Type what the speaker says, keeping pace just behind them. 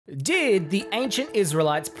Did the ancient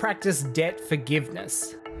Israelites practice debt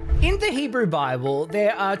forgiveness? In the Hebrew Bible,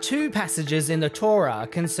 there are two passages in the Torah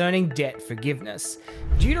concerning debt forgiveness.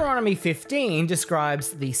 Deuteronomy 15 describes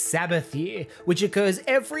the Sabbath year, which occurs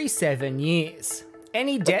every 7 years.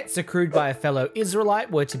 Any debts accrued by a fellow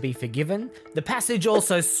Israelite were to be forgiven. The passage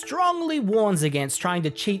also strongly warns against trying to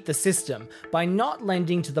cheat the system by not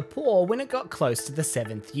lending to the poor when it got close to the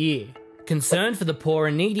 7th year. Concern for the poor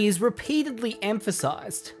and needy is repeatedly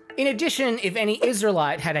emphasized. In addition, if any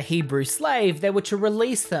Israelite had a Hebrew slave, they were to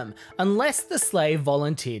release them unless the slave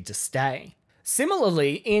volunteered to stay.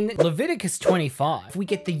 Similarly, in Leviticus 25, we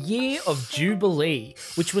get the year of Jubilee,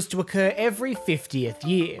 which was to occur every 50th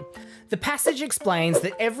year. The passage explains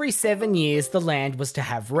that every 7 years the land was to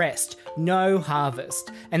have rest, no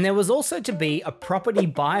harvest, and there was also to be a property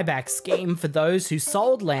buyback scheme for those who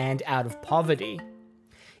sold land out of poverty.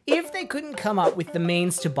 If they couldn't come up with the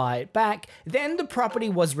means to buy it back, then the property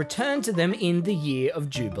was returned to them in the year of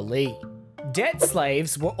Jubilee. Debt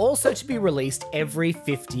slaves were also to be released every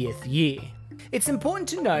 50th year. It's important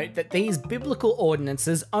to note that these biblical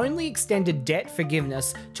ordinances only extended debt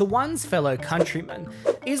forgiveness to one's fellow countrymen.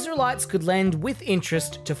 Israelites could lend with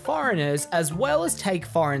interest to foreigners as well as take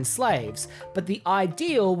foreign slaves, but the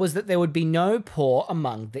ideal was that there would be no poor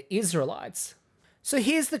among the Israelites. So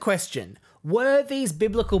here's the question. Were these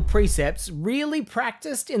biblical precepts really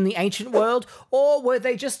practiced in the ancient world, or were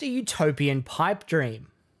they just a utopian pipe dream?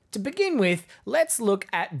 To begin with, let's look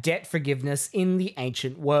at debt forgiveness in the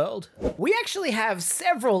ancient world. We actually have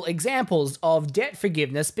several examples of debt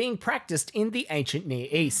forgiveness being practiced in the ancient Near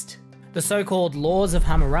East. The so-called Laws of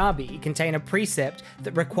Hammurabi contain a precept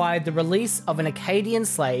that required the release of an Akkadian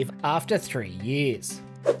slave after 3 years.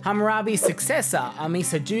 Hammurabi's successor,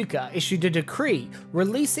 Amisaduqa, issued a decree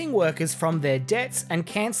releasing workers from their debts and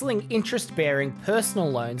cancelling interest-bearing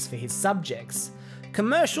personal loans for his subjects.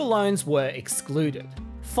 Commercial loans were excluded.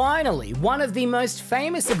 Finally, one of the most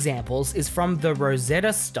famous examples is from the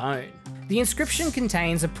Rosetta Stone. The inscription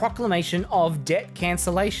contains a proclamation of debt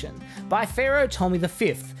cancellation by Pharaoh Ptolemy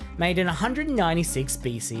V, made in 196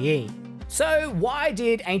 BCE. So why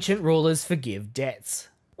did ancient rulers forgive debts?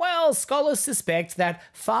 Well, scholars suspect that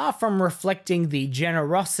far from reflecting the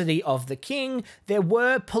generosity of the king, there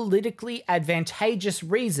were politically advantageous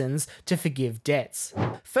reasons to forgive debts.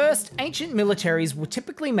 First, ancient militaries were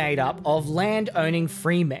typically made up of land-owning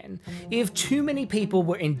freemen. If too many people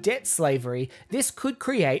were in debt slavery, this could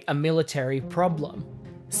create a military problem.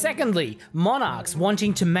 Secondly, monarchs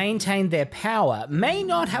wanting to maintain their power may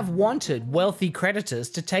not have wanted wealthy creditors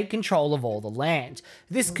to take control of all the land.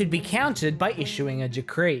 This could be countered by issuing a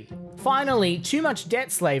decree. Finally, too much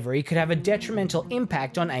debt slavery could have a detrimental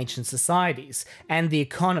impact on ancient societies and the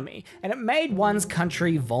economy, and it made one's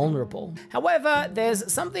country vulnerable. However, there's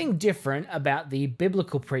something different about the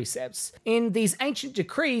biblical precepts. In these ancient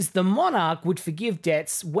decrees, the monarch would forgive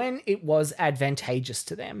debts when it was advantageous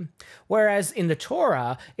to them, whereas in the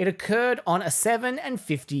Torah, it occurred on a 7 and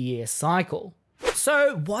 50-year cycle.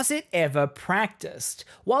 So, was it ever practiced?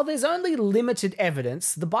 While there's only limited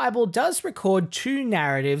evidence, the Bible does record 2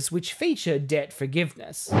 narratives which feature debt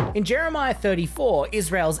forgiveness. In Jeremiah 34,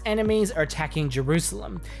 Israel's enemies are attacking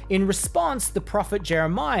Jerusalem. In response, the prophet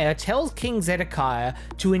Jeremiah tells King Zedekiah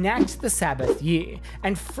to enact the Sabbath year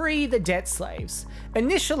and free the debt slaves.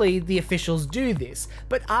 Initially, the officials do this,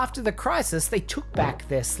 but after the crisis, they took back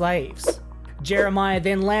their slaves. Jeremiah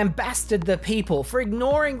then lambasted the people for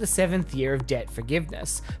ignoring the 7th year of debt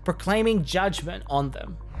forgiveness, proclaiming judgment on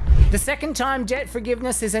them. The second time debt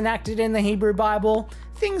forgiveness is enacted in the Hebrew Bible,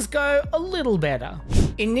 things go a little better.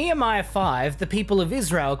 In Nehemiah 5, the people of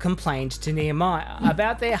Israel complained to Nehemiah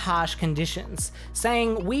about their harsh conditions,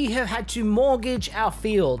 saying, "We have had to mortgage our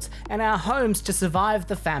fields and our homes to survive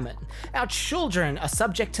the famine. Our children are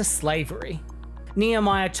subject to slavery."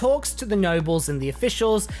 Nehemiah talks to the nobles and the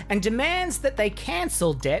officials and demands that they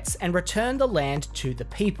cancel debts and return the land to the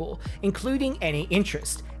people, including any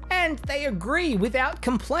interest. And they agree without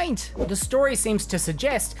complaint. The story seems to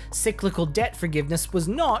suggest cyclical debt forgiveness was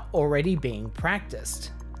not already being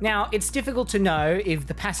practiced. Now, it's difficult to know if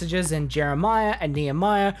the passages in Jeremiah and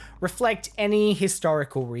Nehemiah reflect any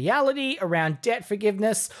historical reality around debt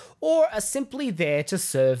forgiveness or are simply there to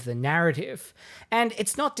serve the narrative, and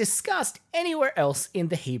it's not discussed anywhere else in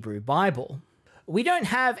the Hebrew Bible. We don't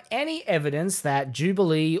have any evidence that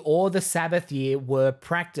Jubilee or the Sabbath year were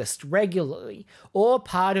practiced regularly or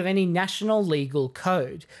part of any national legal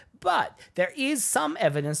code, but there is some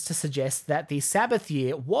evidence to suggest that the Sabbath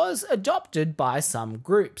year was adopted by some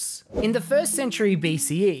groups. In the 1st century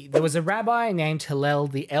BCE, there was a rabbi named Hillel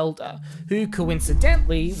the Elder, who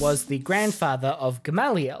coincidentally was the grandfather of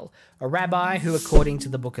Gamaliel, a rabbi who, according to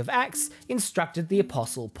the book of Acts, instructed the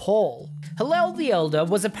apostle Paul. Hillel the Elder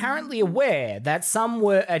was apparently aware that some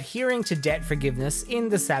were adhering to debt forgiveness in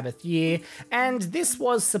the Sabbath year, and this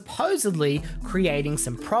was supposedly creating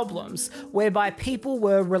some problems, whereby people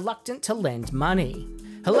were reluctant to lend money.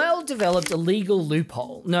 Hillel developed a legal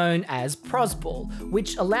loophole known as prosbul,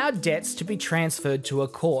 which allowed debts to be transferred to a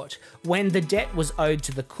court. When the debt was owed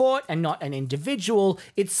to the court and not an individual,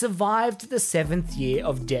 it survived the 7th year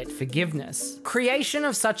of debt forgiveness. Creation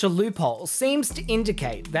of such a loophole seems to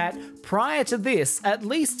indicate that prior to this, at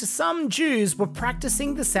least some Jews were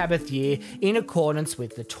practicing the Sabbath year in accordance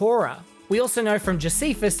with the Torah. We also know from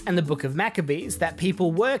Josephus and the Book of Maccabees that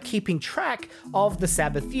people were keeping track of the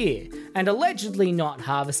Sabbath year, and allegedly not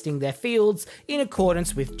harvesting their fields in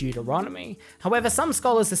accordance with Deuteronomy. However, some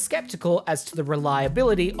scholars are skeptical as to the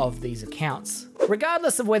reliability of these accounts.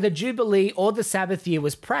 Regardless of whether Jubilee or the Sabbath year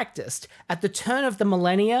was practiced, at the turn of the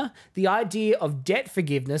millennia, the idea of debt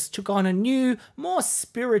forgiveness took on a new, more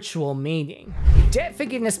spiritual meaning. Debt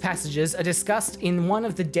forgiveness passages are discussed in one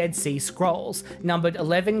of the Dead Sea Scrolls, numbered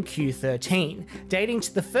 11Q13, dating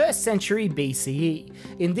to the 1st century BCE.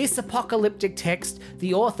 In this apocalyptic text,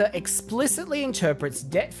 the author explicitly interprets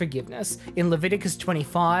debt forgiveness in Leviticus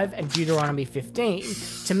 25 and Deuteronomy 15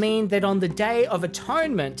 to mean that on the Day of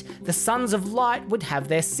Atonement, the sons of light would have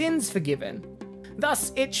their sins forgiven.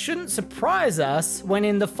 Thus, it shouldn't surprise us when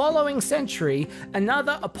in the following century,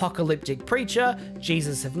 another apocalyptic preacher,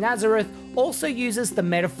 Jesus of Nazareth, also uses the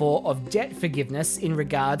metaphor of debt forgiveness in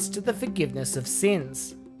regards to the forgiveness of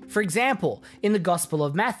sins. For example, in the Gospel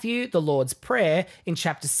of Matthew, the Lord's Prayer in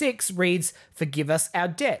chapter 6 reads, "Forgive us our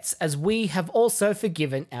debts, as we have also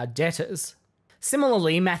forgiven our debtors."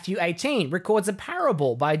 Similarly, Matthew 18 records a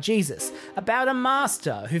parable by Jesus about a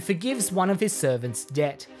master who forgives one of his servants'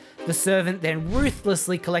 debt. The servant then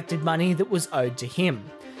ruthlessly collected money that was owed to him.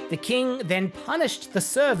 The king then punished the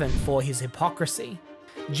servant for his hypocrisy.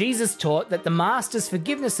 Jesus taught that the master's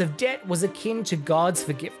forgiveness of debt was akin to God's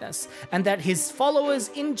forgiveness, and that his followers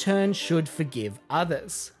in turn should forgive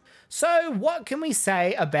others. So what can we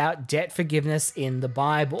say about debt forgiveness in the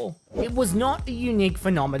Bible? It was not a unique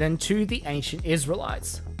phenomenon to the ancient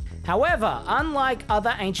Israelites. However, unlike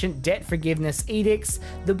other ancient debt forgiveness edicts,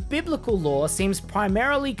 the biblical law seems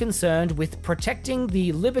primarily concerned with protecting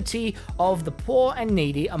the liberty of the poor and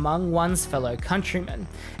needy among one's fellow countrymen,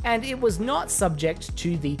 and it was not subject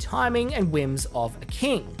to the timing and whims of a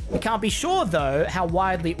king. We can't be sure though how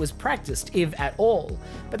widely it was practiced, if at all,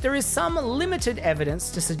 but there is some limited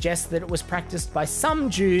evidence to suggest that it was practiced by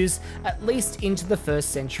some Jews at least into the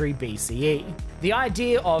 1st century BCE. The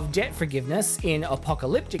idea of debt forgiveness in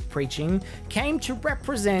apocalyptic preaching came to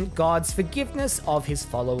represent God's forgiveness of his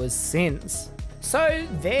followers' sins. So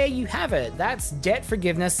there you have it, that's debt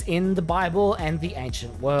forgiveness in the Bible and the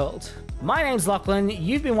ancient world. My name's Lachlan,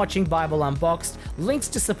 you've been watching Bible Unboxed, links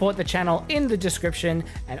to support the channel in the description,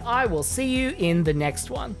 and I will see you in the next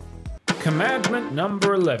one. Commandment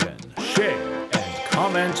number 11, share and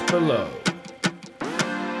comment below.